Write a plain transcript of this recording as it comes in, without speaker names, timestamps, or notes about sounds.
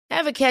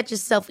Ever catch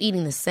yourself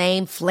eating the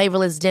same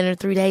flavorless dinner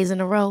 3 days in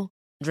a row?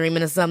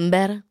 Dreaming of something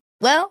better?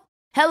 Well,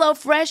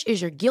 HelloFresh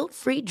is your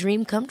guilt-free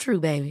dream come true,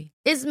 baby.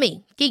 It's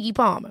me, Keke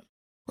Palmer.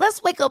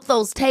 Let's wake up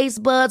those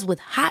taste buds with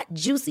hot,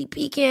 juicy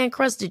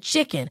pecan-crusted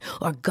chicken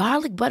or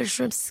garlic butter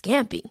shrimp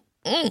scampi.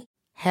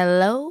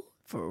 Hello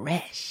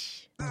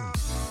Fresh.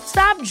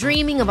 Stop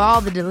dreaming of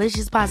all the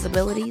delicious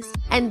possibilities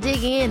and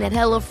dig in at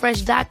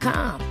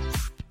HelloFresh.com.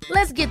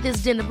 Let's get this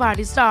dinner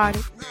party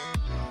started.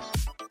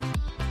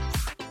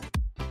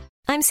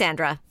 I'm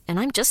Sandra, and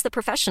I'm just the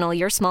professional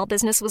your small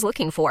business was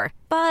looking for.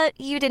 But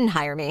you didn't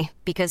hire me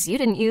because you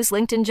didn't use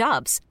LinkedIn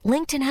Jobs.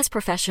 LinkedIn has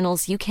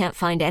professionals you can't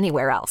find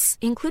anywhere else,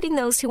 including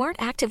those who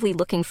aren't actively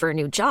looking for a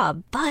new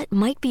job, but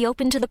might be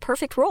open to the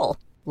perfect role,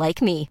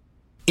 like me.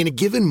 In a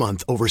given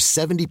month, over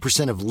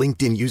 70% of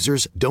LinkedIn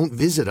users don't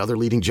visit other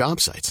leading job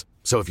sites.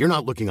 So if you're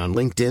not looking on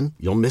LinkedIn,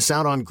 you'll miss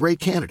out on great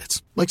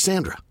candidates like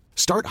Sandra.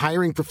 Start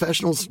hiring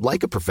professionals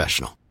like a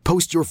professional.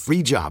 Post your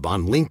free job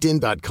on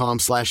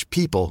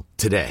linkedin.com/people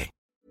today.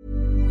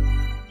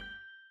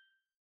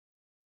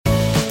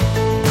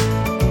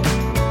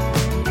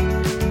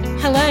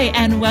 Hello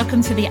and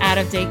welcome to the Art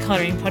of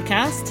Decluttering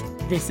podcast.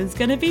 This is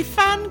going to be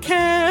fun,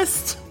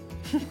 Kirst.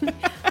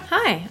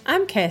 Hi,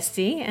 I'm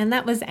Kirsty and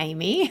that was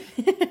Amy.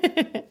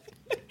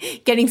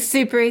 Getting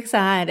super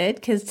excited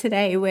because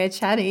today we're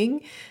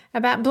chatting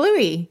about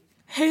Bluey.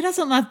 Who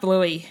doesn't love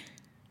Bluey?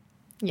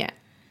 Yeah.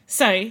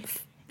 So,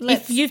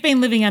 if you've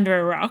been living under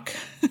a rock,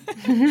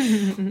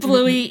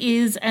 Bluey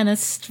is an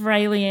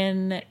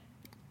Australian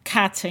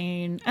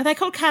cartoon. Are they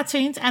called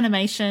cartoons?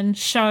 Animation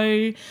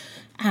show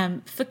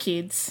for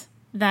kids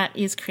that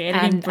is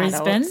created in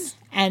Brisbane. Adults.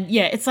 And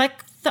yeah, it's like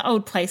the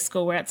old play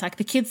school where it's like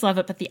the kids love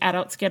it, but the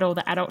adults get all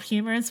the adult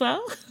humour as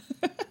well.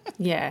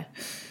 Yeah.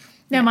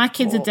 Now, my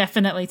kids are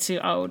definitely too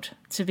old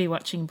to be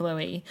watching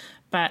Bluey,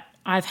 but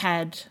I've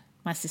had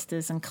my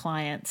sisters and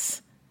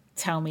clients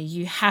tell me,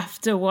 you have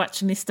to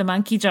watch Mr.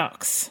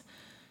 Monkeyjocks.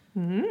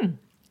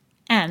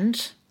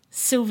 And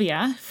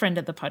Sylvia, friend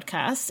of the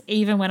podcast,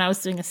 even when I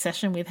was doing a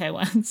session with her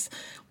once,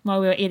 while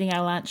we were eating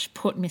our lunch,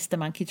 put Mr.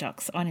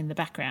 Monkeyjocks on in the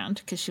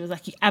background because she was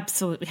like, you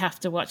absolutely have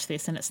to watch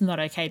this and it's not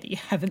okay that you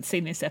haven't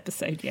seen this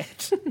episode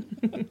yet.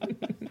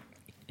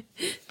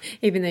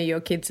 Even though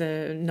your kids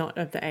are not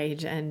of the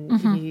age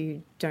and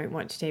you don't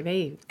watch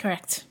TV.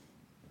 Correct.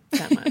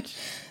 That much.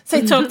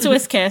 So talk to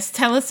us, Kirst.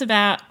 Tell us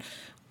about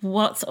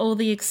what's all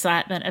the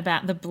excitement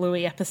about the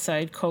Bluey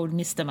episode called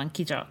Mr.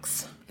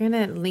 Monkeyjocks. I'm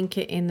going to link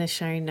it in the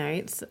show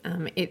notes.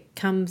 It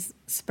comes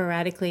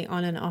sporadically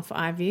on and off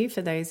iView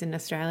for those in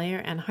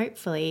Australia, and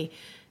hopefully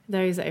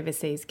those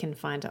overseas can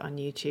find it on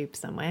YouTube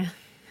somewhere.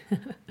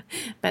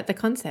 But the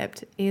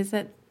concept is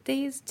that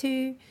these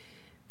two,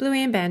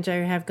 Bluey and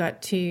Banjo, have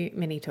got too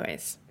many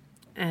toys.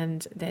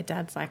 And their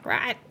dad's like,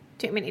 right,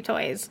 too many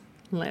toys.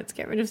 Let's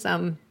get rid of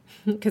some.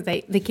 Because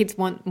the kids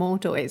want more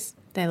toys.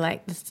 They're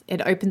like,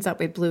 it opens up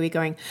with Bluey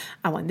going,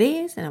 I want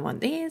this, and I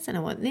want this, and I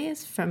want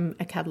this from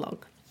a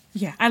catalogue.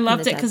 Yeah, I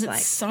loved it because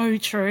it's so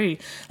true.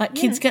 Like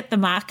kids get the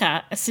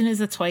marker as soon as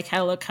the toy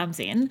catalogue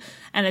comes in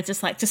and it's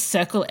just like, just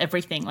circle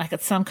everything. Like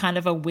it's some kind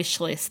of a wish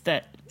list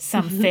that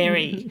some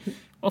fairy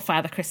or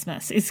Father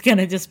Christmas is going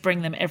to just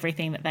bring them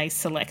everything that they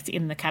select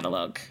in the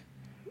catalogue.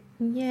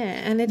 Yeah,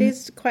 and it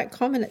is quite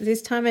common at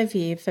this time of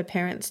year for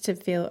parents to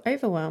feel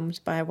overwhelmed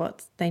by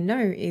what they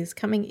know is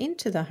coming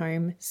into the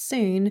home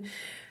soon,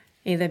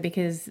 either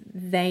because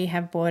they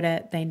have bought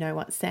it, they know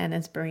what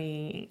Santa's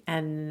bringing,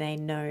 and they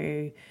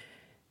know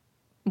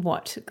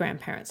what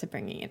grandparents are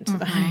bringing into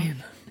the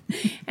home.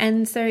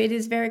 And so it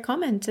is very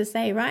common to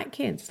say, right,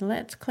 kids,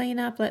 let's clean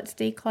up, let's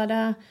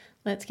declutter,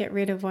 let's get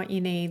rid of what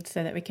you need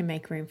so that we can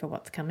make room for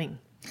what's coming.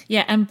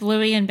 Yeah, and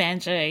Bluey and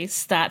Banjo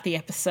start the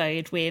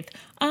episode with,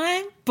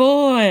 I'm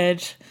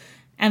bored.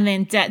 And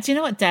then Dad, do you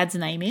know what Dad's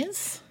name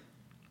is?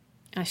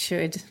 I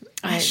should.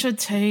 I should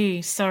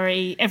too.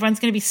 Sorry.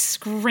 Everyone's going to be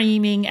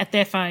screaming at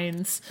their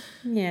phones.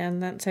 Yeah,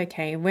 and that's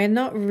okay. We're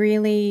not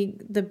really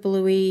the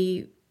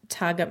Bluey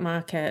target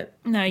market.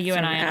 No, you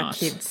and I are our not.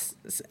 kids'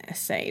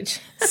 age.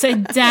 So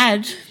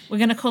Dad, we're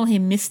going to call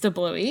him Mr.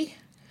 Bluey.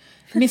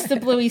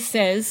 Mr. Bluey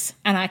says,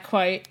 and I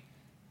quote,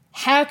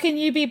 how can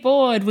you be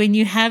bored when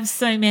you have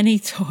so many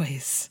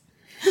toys?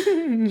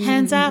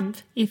 Hands up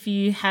if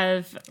you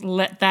have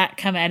let that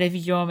come out of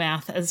your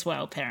mouth as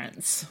well,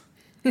 parents.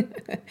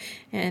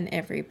 And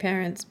every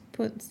parent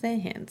puts their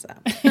hands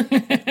up.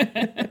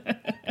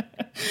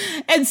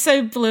 And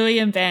so Bluey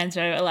and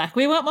Banjo are like,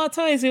 we want more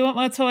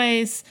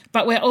toys,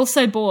 but we're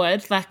also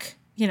bored, like,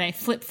 you know,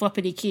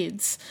 flip-floppity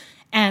kids.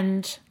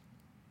 And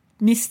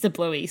Mr.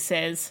 Bluey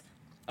says,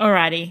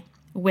 alrighty,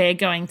 we're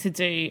going to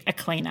do a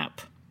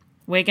cleanup.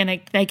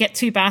 They get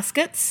 2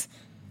 baskets.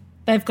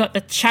 They've got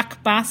the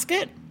chuck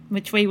basket,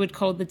 which we would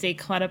call the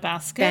declutter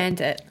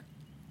basket.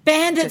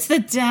 Bandit's the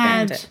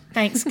dad. Bandit.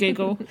 Thanks,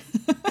 Google.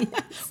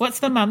 Yes. What's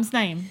the mum's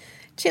name?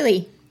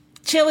 Chili.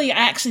 I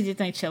actually did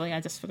know Chili.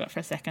 I just forgot for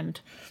a second.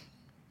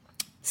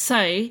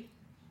 So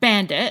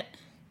Bandit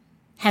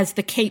has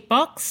the keep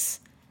box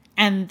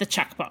and the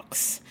chuck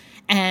box.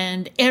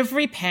 And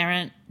every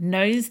parent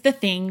knows the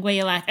thing where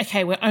you're like,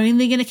 okay, we're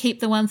only going to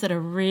keep the ones that are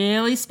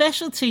really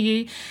special to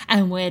you.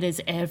 And where does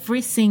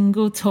every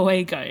single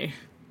toy go?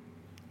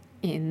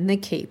 In the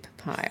keep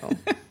pile.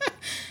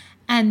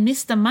 And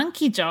Mr.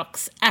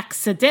 Monkeyjocks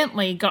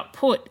accidentally got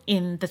put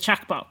in the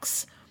chuck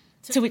box,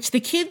 to which the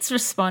kids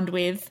respond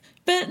with,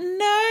 but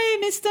no,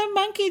 Mr.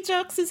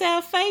 Monkeyjocks is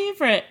our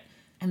favourite.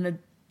 And the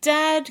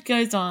dad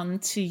goes on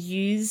to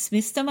use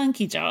Mr.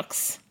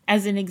 Monkeyjocks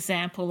as an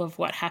example of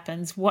what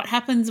happens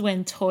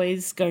when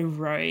toys go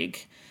rogue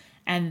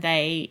and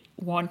they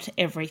want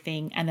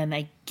everything and then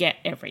they get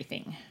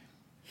everything.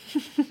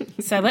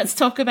 So let's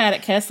talk about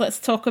it, Kirst. Let's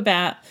talk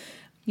about,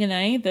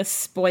 the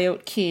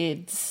spoilt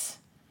kids.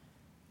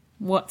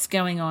 What's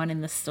going on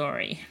in the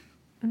story?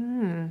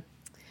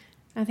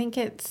 I think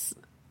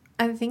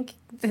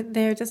that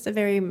they're just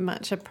very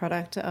much a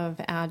product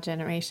of our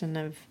generation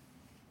of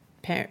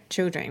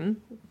children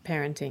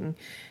parenting,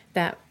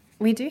 that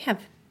we do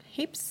have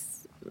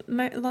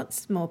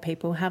lots more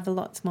people have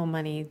lots more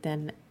money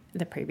than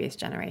the previous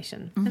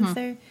generation. Mm-hmm. And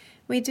so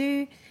we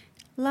do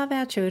love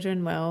our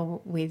children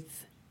well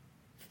with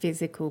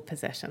physical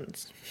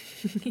possessions.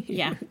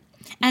 Yeah.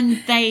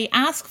 And they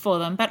ask for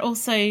them, but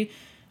also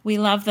we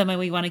love them and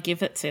we want to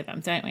give it to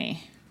them, don't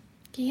we?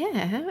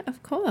 Yeah,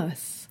 of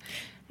course.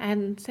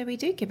 And so we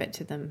do give it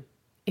to them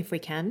if we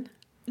can.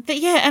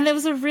 And there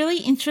was a really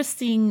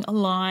interesting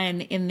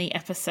line in the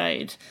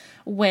episode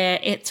where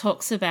it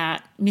talks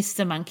about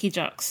Mr.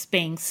 Monkeyjocks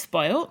being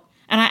spoilt.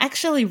 And I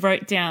actually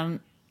wrote down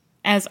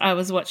as I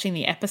was watching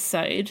the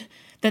episode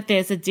that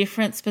there's a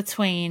difference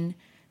between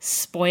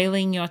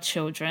spoiling your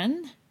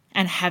children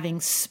and having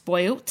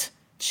spoilt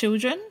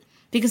children.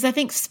 Because I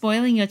think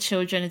spoiling your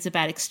children is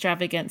about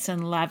extravagance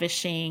and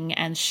lavishing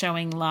and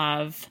showing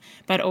love,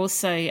 but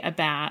also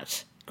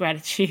about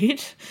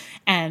gratitude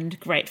and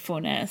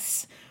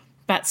gratefulness.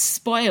 But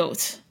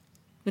spoilt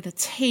with a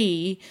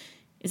T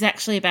is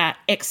actually about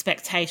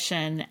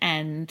expectation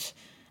and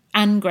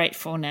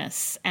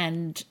ungratefulness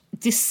and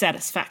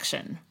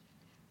dissatisfaction.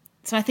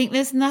 So I think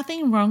there's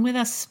nothing wrong with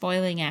us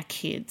spoiling our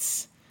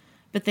kids,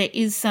 but there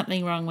is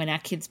something wrong when our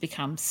kids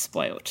become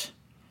spoilt.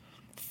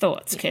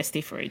 Thoughts,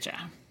 Kirsty Farrugia?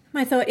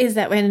 My thought is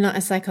that we're not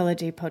a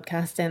psychology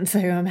podcast, and so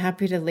I'm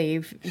happy to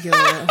leave your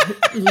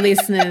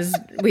listeners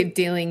with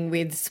dealing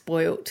with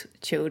spoilt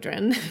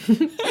children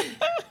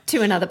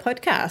to another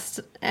podcast.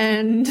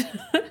 And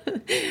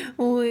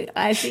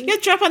I think you're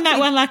dropping that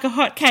one like a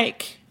hot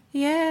cake.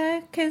 Yeah,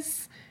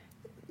 because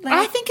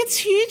I think it's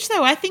huge,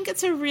 though. I think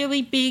it's a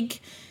really big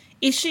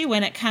issue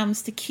when it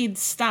comes to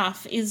kids'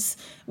 stuff is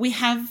we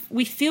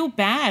feel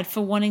bad for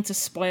wanting to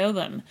spoil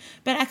them,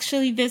 but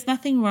actually there's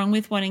nothing wrong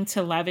with wanting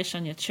to lavish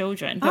on your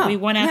children, but we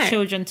want our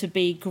children to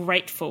be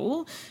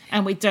grateful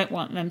and we don't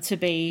want them to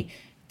be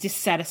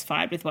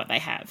dissatisfied with what they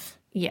have.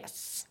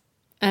 Yes.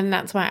 And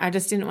that's why I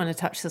just didn't want to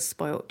touch the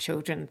spoilt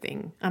children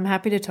thing. I'm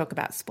happy to talk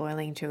about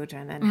spoiling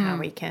children and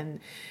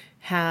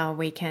how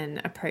we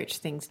can approach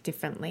things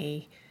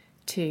differently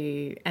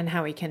and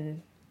how we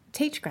can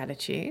teach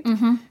gratitude.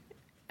 Mm-hmm.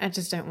 I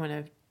just don't want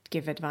to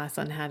give advice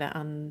on how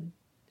to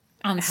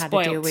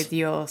deal with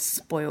your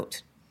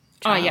spoilt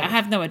child. Oh, yeah, I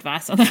have no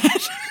advice on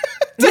that.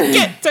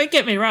 Don't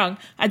get me wrong.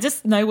 I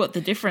just know what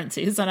the difference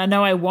is, and I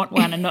know I want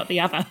one and not the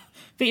other.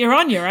 But you're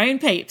on your own,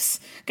 peeps.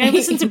 Go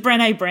listen to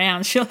Brené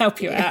Brown. She'll help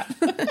you out.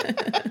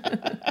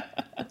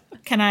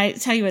 Can I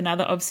tell you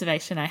another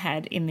observation I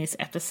had in this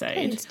episode?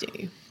 Please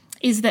do.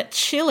 Is that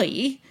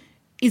Chili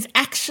is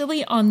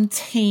actually on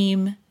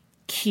Team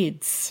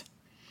Kids.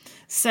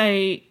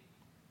 So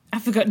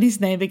I've forgotten his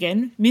name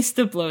again,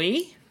 Mr.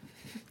 Bluey,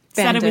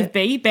 started with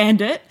B,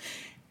 Bandit.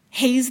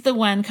 He's the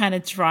one kind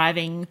of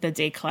driving the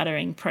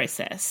decluttering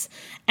process.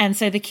 And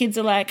so the kids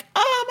are like,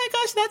 oh my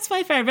gosh, that's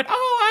my favourite.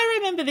 Oh, I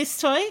remember this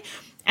toy.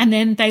 And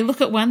then they look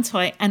at one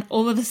toy and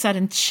all of a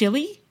sudden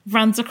Chili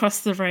runs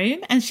across the room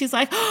and she's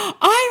like, oh,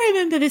 I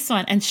remember this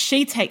one. And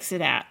she takes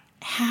it out.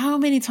 How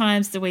many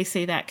times do we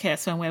see that,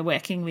 Kirst, when we're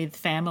working with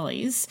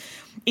families,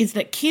 is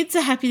that kids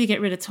are happy to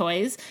get rid of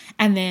toys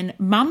and then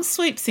mum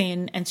swoops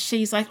in and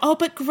she's like, oh,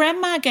 but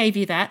grandma gave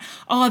you that.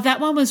 Oh, that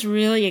one was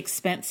really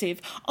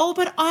expensive. Oh,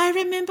 but I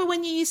remember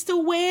when you used to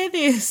wear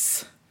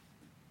this.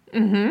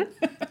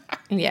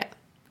 Mm-hmm.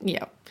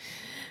 Yeah.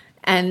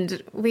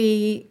 And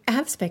we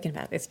have spoken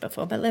about this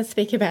before, but let's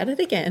speak about it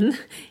again.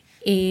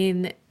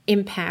 In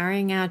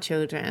empowering our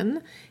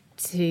children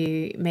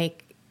to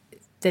make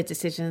the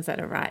decisions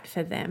that are right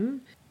for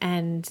them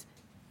and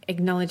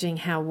acknowledging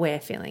how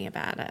we're feeling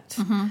about it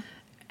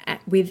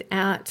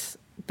without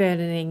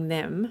burdening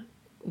them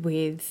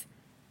with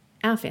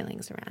our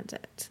feelings around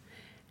it.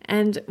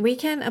 And we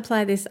can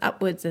apply this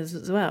upwards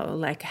as well.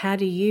 Like, how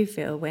do you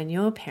feel when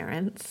your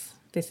parents,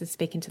 this is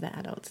speaking to the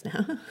adults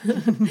now,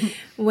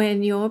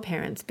 when your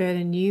parents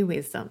burden you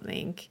with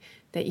something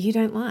that you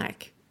don't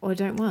like or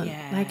don't want?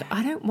 Yeah. Like,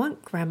 I don't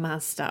want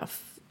grandma's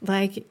stuff.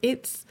 Like,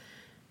 it's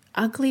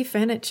ugly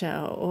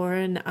furniture or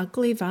an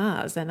ugly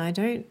vase and I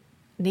don't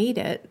need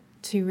it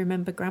to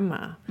remember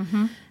grandma.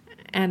 Mm-hmm.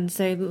 And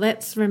so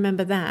let's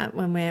remember that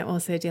when we're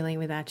also dealing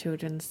with our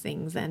children's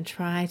things and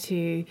try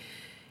to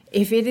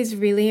If it is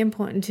really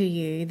important to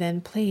you, then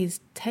please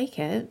take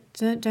it.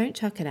 Don't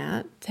chuck it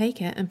out.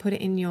 Take it and put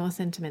it in your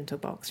sentimental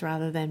box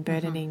rather than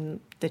burdening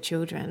the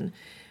children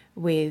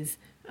with,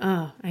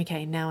 oh,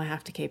 okay, now I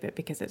have to keep it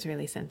because it's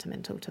really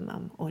sentimental to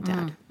mum or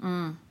dad.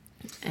 And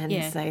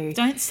so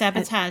don't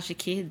sabotage your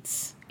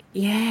kids.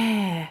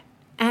 Yeah.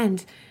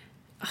 And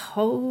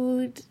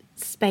hold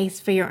space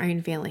for your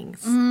own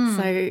feelings.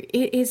 So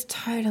it is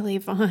totally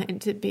fine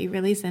to be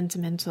really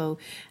sentimental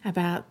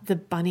about the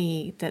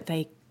bunny that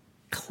they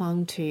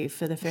clung to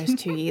for the first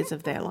 2 years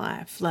of their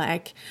life.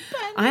 Like,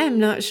 I am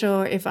not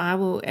sure if I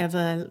will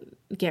ever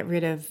get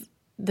rid of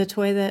the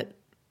toy that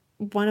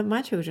one of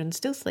my children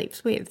still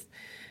sleeps with.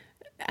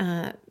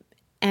 And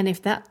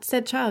if that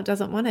said child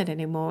doesn't want it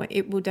anymore,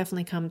 it will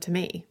definitely come to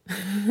me.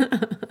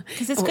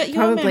 Because it's got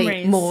your probably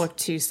memories. more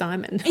to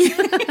Simon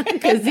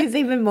because he's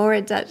even more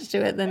attached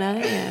to it than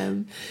I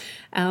am.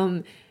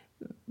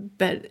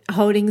 But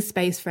holding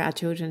space for our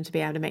children to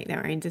be able to make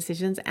their own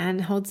decisions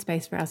and hold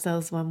space for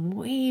ourselves when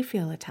we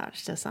feel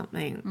attached to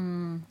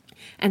something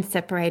and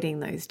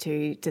separating those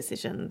two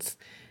decisions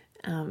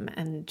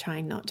and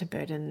trying not to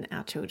burden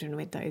our children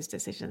with those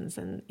decisions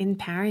and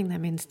empowering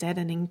them instead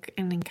and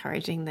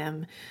encouraging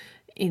them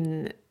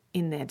in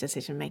their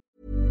decision making.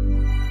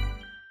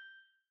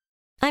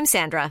 I'm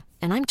Sandra,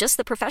 and I'm just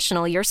the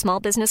professional your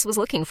small business was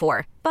looking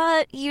for.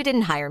 But you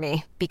didn't hire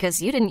me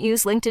because you didn't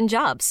use LinkedIn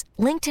Jobs.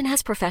 LinkedIn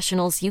has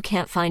professionals you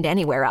can't find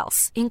anywhere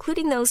else,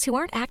 including those who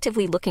aren't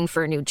actively looking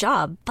for a new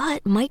job,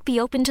 but might be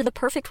open to the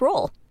perfect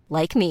role,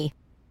 like me.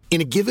 In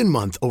a given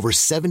month, over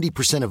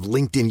 70% of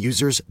LinkedIn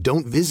users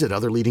don't visit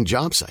other leading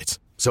job sites.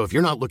 So if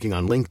you're not looking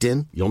on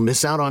LinkedIn, you'll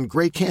miss out on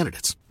great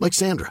candidates like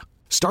Sandra.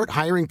 Start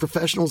hiring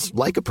professionals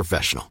like a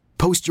professional.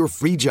 Post your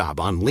free job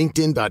on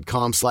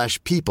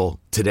linkedin.com/people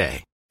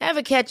today.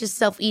 Ever catch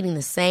yourself eating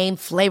the same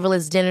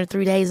flavorless dinner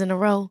 3 days in a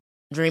row?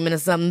 Dreaming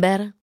of something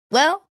better?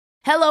 Well,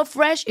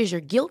 HelloFresh is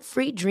your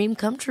guilt-free dream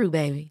come true,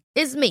 baby.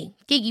 It's me,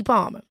 Keke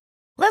Palmer.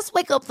 Let's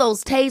wake up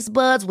those taste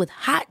buds with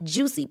hot,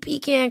 juicy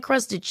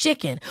pecan-crusted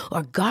chicken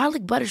or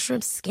garlic butter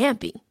shrimp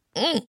scampi.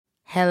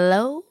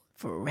 Hello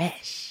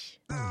Fresh.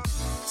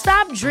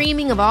 Stop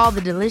dreaming of all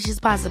the delicious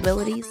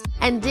possibilities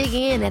and dig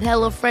in at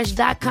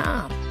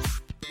HelloFresh.com.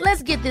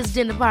 Let's get this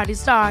dinner party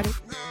started.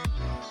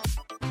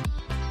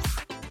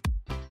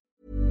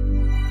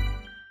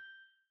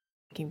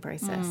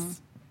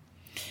 Process.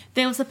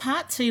 There was a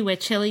part 2 where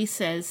Chili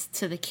says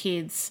to the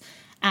kids,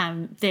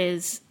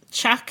 there's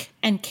chuck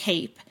and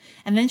keep.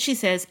 And then she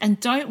says, and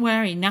don't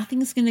worry,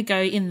 nothing's going to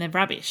go in the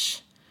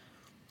rubbish.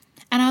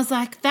 And I was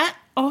like, that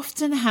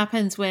often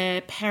happens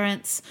where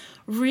parents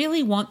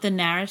really want the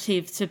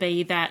narrative to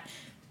be that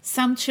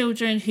some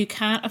children who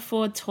can't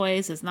afford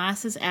toys as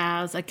nice as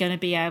ours are going to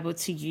be able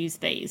to use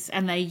these.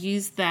 And they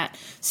use that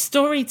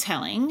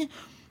storytelling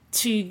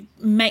to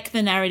make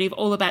the narrative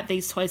all about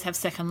these toys have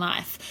second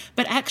life.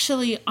 But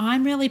actually,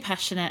 I'm really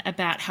passionate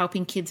about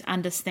helping kids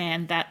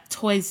understand that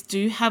toys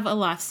do have a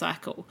life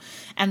cycle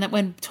and that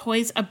when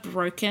toys are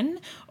broken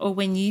or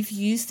when you've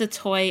used a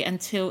toy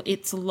until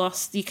it's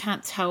lost, you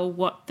can't tell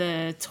what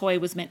the toy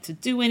was meant to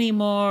do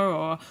anymore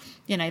or,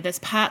 you know, there's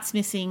parts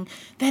missing,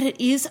 that it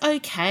is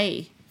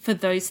okay for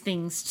those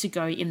things to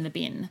go in the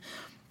bin.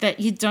 That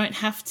you don't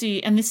have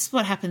to, and this is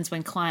what happens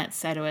when clients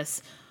say to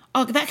us,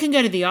 oh, that can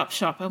go to the op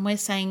shop. And we're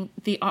saying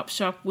the op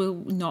shop will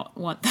not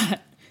want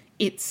that.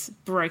 It's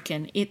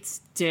broken. It's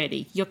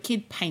dirty. Your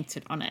kid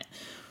painted on it.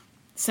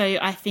 So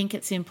I think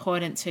it's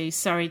important to,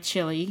 sorry,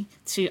 Chili,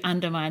 to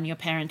undermine your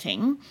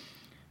parenting.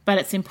 But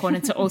it's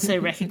important to also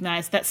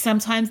recognise that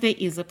sometimes there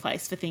is a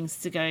place for things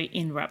to go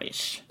in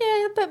rubbish.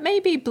 Yeah, but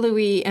maybe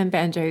Bluey and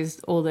Banjo's,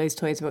 all those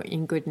toys were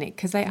in good nick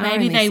because they are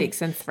only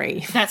 6 and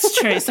 3. That's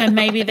true. So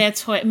maybe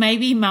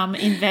maybe mum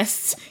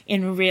invests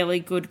in really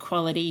good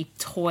quality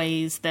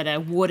toys that are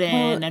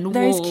wooden and wool.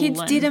 Those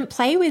kids didn't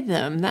play with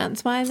them.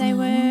 That's why they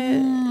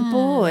were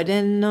bored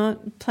and not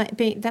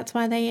that's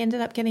why they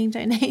ended up getting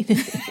donated.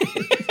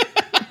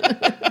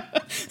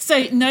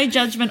 So no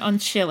judgment on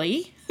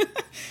Chili.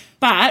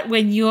 But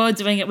when you're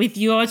doing it with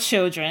your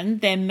children,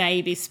 there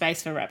may be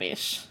space for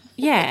rubbish.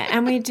 Yeah,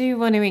 and we do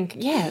want to,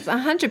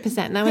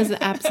 100%. That was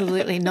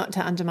absolutely not to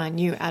undermine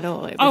you at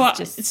all. It was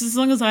just... It's as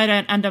long as I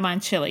don't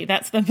undermine Chili.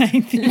 That's the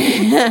main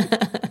thing.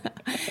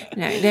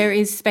 No, there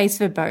is space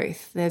for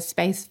both. There's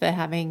space for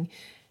having,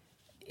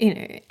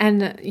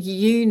 and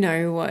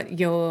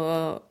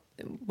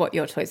what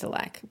your toys are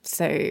like.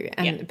 So,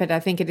 but I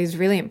think it is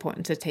really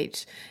important to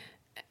teach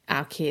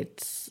our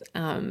kids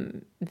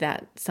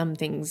that some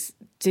things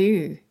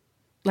do,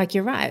 like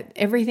you're right,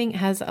 everything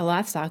has a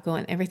life cycle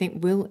and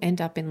everything will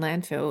end up in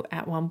landfill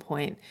at one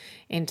point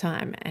in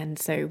time. And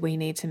so we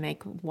need to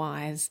make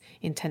wise,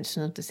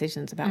 intentional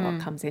decisions about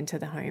what comes into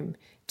the home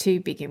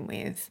to begin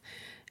with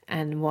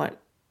and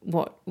what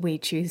we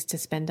choose to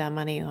spend our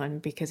money on,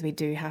 because we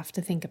do have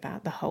to think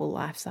about the whole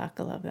life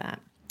cycle of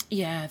that.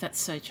 Yeah, that's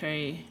so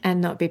true. And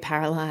not be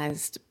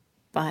paralysed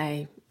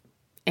by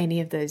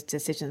any of those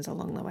decisions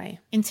along the way.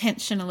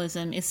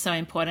 Intentionalism is so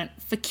important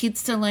for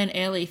kids to learn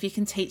early. If you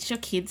can teach your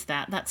kids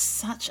that, that's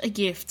such a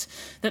gift,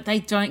 that they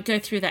don't go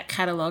through that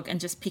catalogue and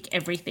just pick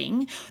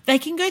everything. They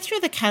can go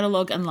through the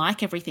catalogue and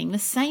like everything the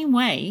same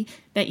way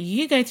that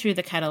you go through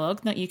the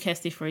catalogue, not you,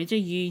 Kirsty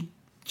Faruja, you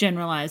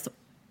generalised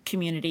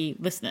community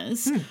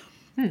listeners,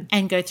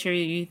 and go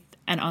through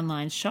an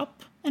online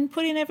shop and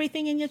put in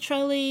everything in your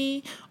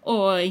trolley,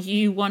 or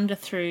you wander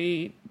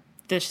through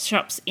the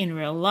shops in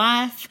real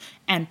life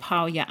and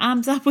pile your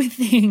arms up with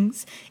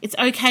things. It's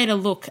okay to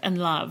look and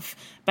love,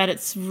 but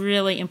it's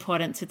really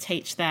important to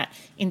teach that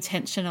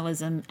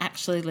intentionalism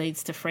actually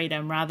leads to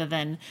freedom rather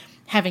than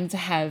having to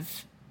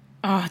have,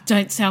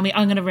 don't tell me,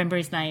 I'm going to remember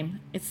his name.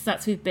 It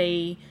starts with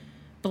B,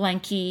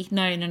 Blanky,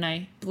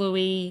 no,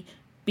 Bluey,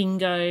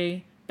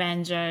 Bingo,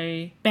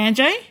 Banjo.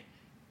 Banjo?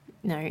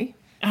 No.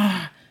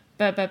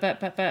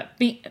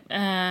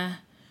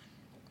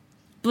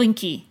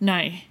 Blinky,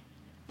 no.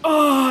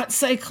 Oh, it's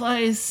so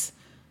close.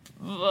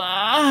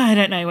 I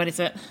don't know. What is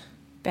it?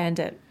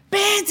 Bandit.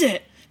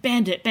 Bandit.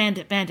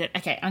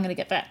 Okay, I'm going to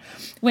get that.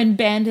 When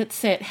Bandit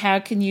said, how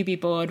can you be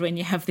bored when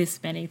you have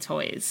this many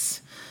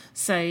toys?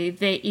 So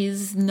there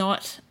is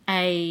not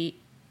the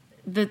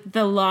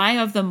lie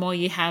of the more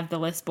you have, the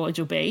less bored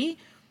you'll be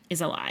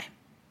is a lie.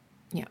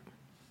 Yeah.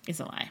 Is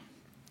a lie.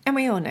 And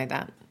we all know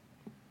that.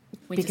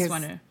 We just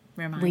want to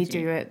remind you. We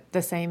do it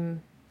the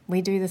same.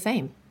 We do the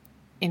same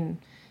in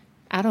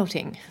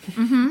adulting.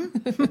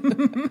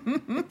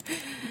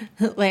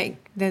 Like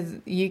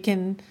you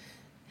can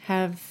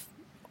have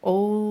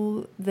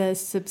all the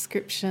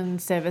subscription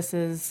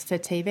services for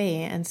TV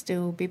and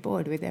still be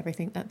bored with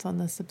everything that's on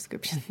the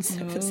subscription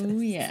services. Oh,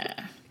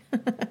 yeah.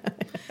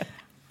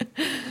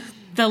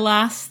 The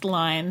last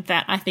line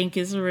that I think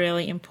is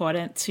really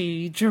important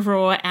to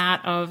draw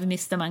out of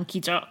Mr.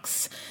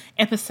 Monkeyjocks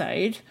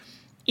episode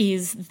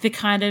is the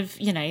kind of,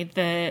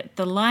 the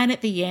line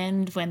at the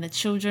end when the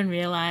children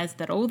realise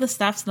that all the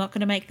stuff's not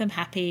going to make them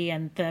happy,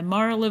 and the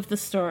moral of the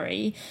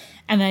story.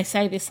 And they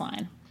say this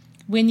line,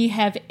 when you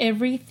have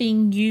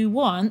everything you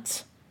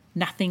want,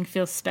 nothing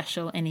feels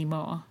special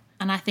anymore.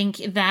 And I think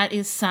that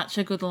is such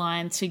a good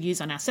line to use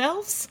on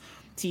ourselves,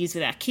 to use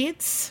with our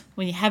kids.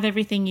 When you have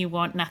everything you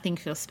want, nothing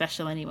feels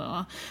special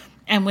anymore.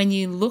 And when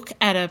you look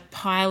at a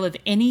pile of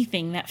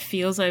anything that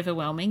feels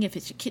overwhelming, if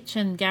it's your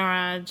kitchen,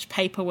 garage,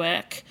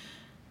 paperwork,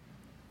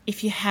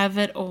 if you have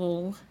it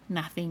all,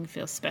 nothing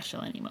feels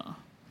special anymore.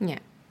 Yeah.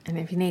 And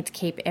if you need to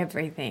keep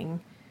everything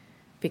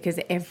because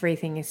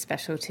everything is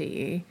special to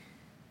you,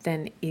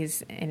 then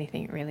is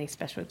anything really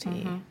special to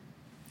you?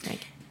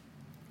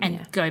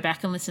 Go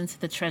back and listen to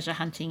the treasure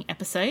hunting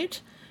episode,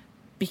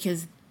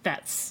 because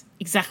that's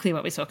exactly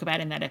what we talk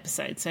about in that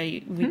episode. So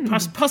we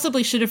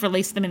possibly should have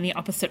released them in the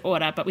opposite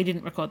order, but we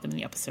didn't record them in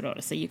the opposite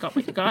order. So you got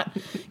what you got,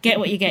 get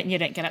what you get, and you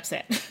don't get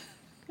upset.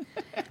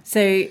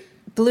 So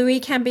Bluey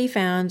can be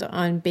found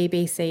on the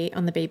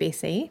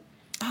BBC.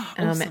 Oh,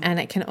 awesome. And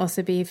it can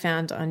also be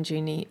found on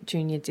Junior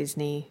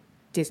Disney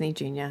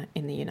Junior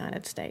in the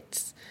United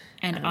States.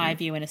 And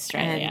iView in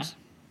Australia. And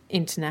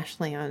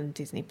internationally on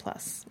Disney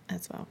Plus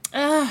as well.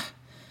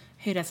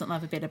 Who doesn't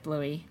love a bit of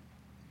Bluey?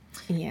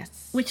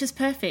 Yes. Which is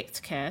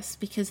perfect, Kirst,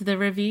 because the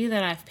review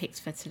that I've picked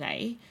for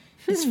today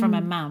is from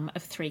a mum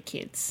of 3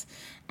 kids.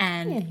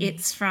 And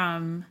it's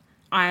from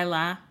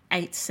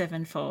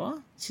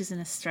Isla874. She's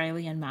an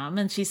Australian mum,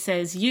 and she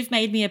says, you've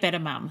made me a better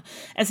mum.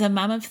 As a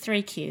mum of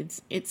 3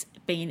 kids, it's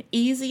been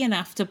easy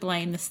enough to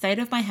blame the state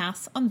of my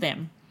house on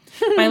them.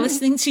 By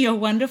listening to your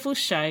wonderful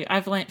show,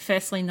 I've learnt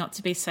firstly not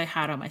to be so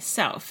hard on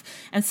myself,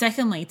 and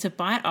secondly to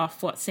bite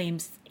off what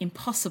seems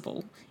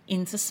impossible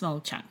into small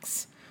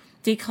chunks.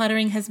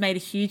 Decluttering has made a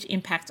huge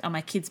impact on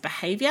my kids'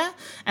 behaviour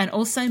and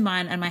also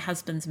mine and my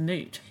husband's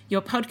mood.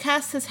 Your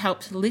podcast has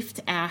helped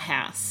lift our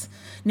house.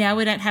 Now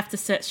we don't have to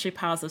search through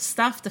piles of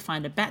stuff to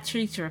find a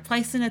battery to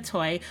replace in a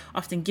toy,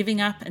 often giving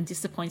up and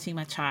disappointing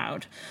my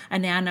child. I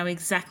now know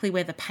exactly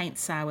where the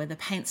paints are, where the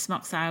paint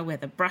smocks are, where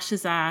the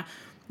brushes are,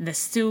 and they're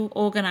still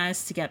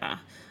organised together.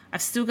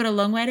 I've still got a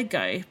long way to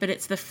go, but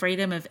it's the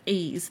freedom of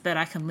ease that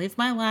I can live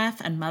my life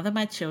and mother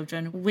my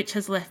children, which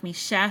has left me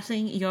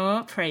shouting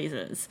your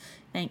praises.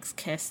 Thanks,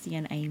 Kirsty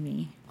and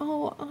Amy.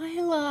 Oh,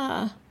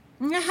 Isla.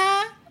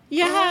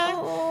 Yeah.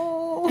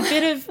 Oh. A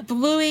bit of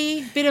Bluey,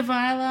 a bit of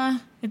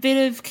Isla, a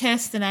bit of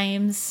Kirsten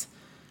Ames.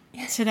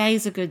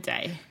 Today's a good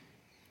day.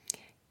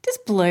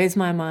 Just blows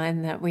my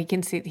mind that we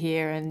can sit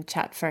here and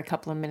chat for a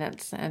couple of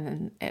minutes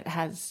and it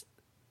has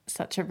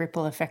such a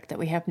ripple effect that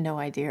we have no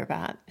idea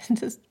about. It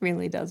just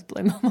really does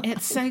blow my mind.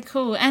 It's so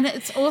cool. And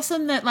it's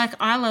awesome that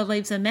Isla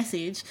leaves a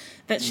message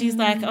that she's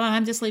like,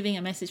 I'm just leaving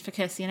a message for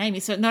Kirsty and Amy.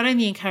 So it not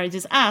only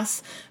encourages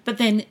us, but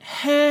then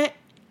her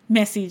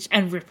message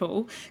and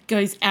ripple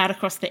goes out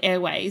across the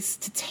airways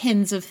to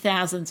tens of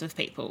thousands of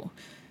people.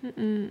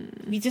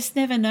 You just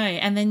never know.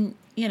 And then,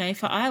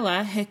 for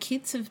Isla, her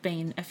kids have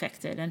been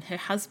affected and her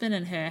husband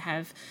and her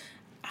have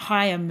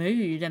higher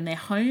mood and their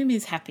home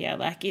is happier.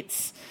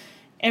 It's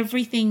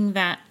everything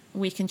that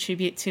we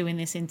contribute to in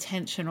this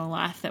intentional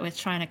life that we're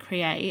trying to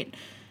create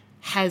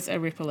has a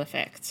ripple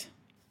effect.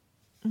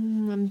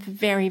 I'm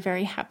very,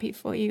 very happy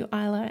for you,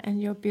 Isla,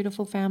 and your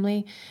beautiful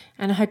family.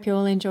 And I hope you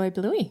all enjoy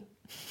Bluey.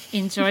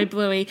 Enjoy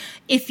Bluey.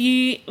 If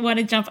you want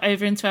to jump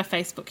over into our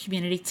Facebook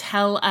community,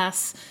 tell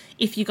us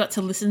if you got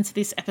to listen to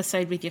this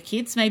episode with your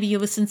kids. Maybe you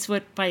listened to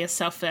it by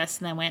yourself first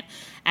and then went,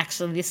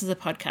 actually, this is a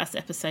podcast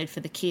episode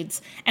for the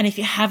kids. And if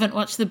you haven't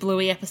watched the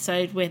Bluey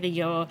episode, whether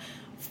you're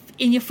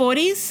in your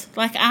 40s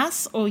like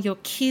us or your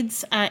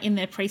kids are in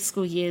their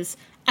preschool years,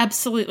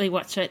 absolutely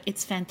watch it.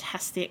 It's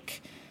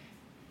fantastic.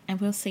 And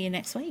we'll see you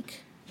next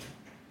week.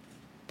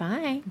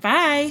 Bye.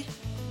 Bye.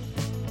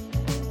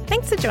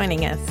 Thanks for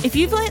joining us. If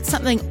you've learnt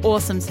something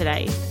awesome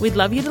today, we'd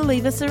love you to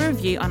leave us a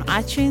review on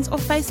iTunes or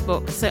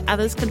Facebook so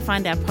others can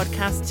find our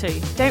podcast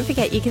too. Don't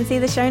forget you can see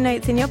the show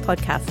notes in your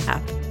podcast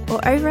app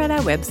or over at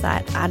our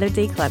website,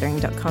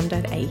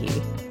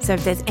 artofdecluttering.com.au. So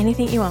if there's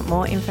anything you want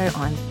more info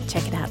on,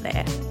 check it out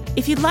there.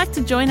 If you'd like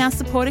to join our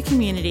supporter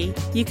community,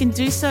 you can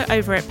do so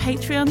over at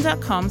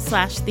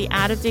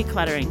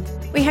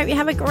patreon.com/theartofdecluttering. We hope you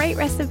have a great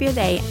rest of your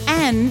day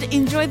and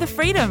enjoy the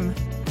freedom.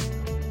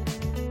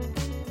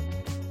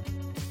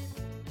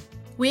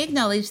 We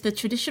acknowledge the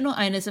traditional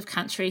owners of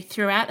country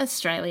throughout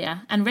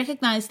Australia and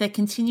recognise their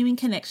continuing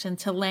connection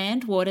to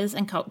land, waters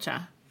and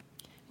culture.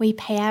 We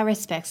pay our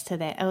respects to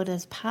their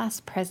elders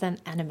past,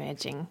 present and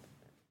emerging.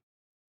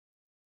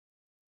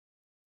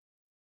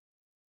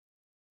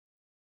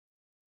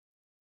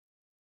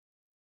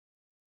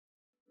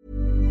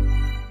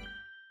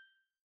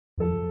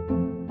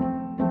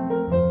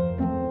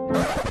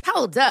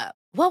 Hold up.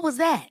 What was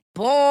that?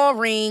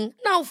 Boring.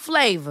 No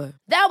flavor.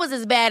 That was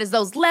as bad as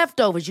those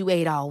leftovers you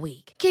ate all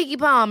week. Keke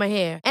Palmer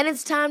here, and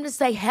it's time to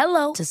say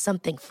hello to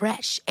something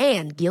fresh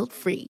and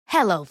guilt-free.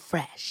 Hello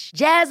Fresh.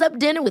 Jazz up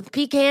dinner with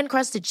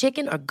pecan-crusted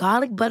chicken or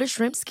garlic butter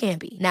shrimp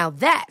scampi. Now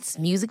that's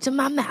music to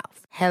my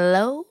mouth.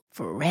 Hello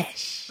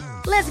Fresh.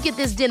 Let's get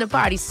this dinner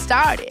party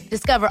started.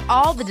 Discover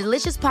all the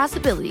delicious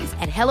possibilities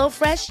at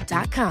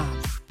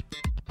HelloFresh.com.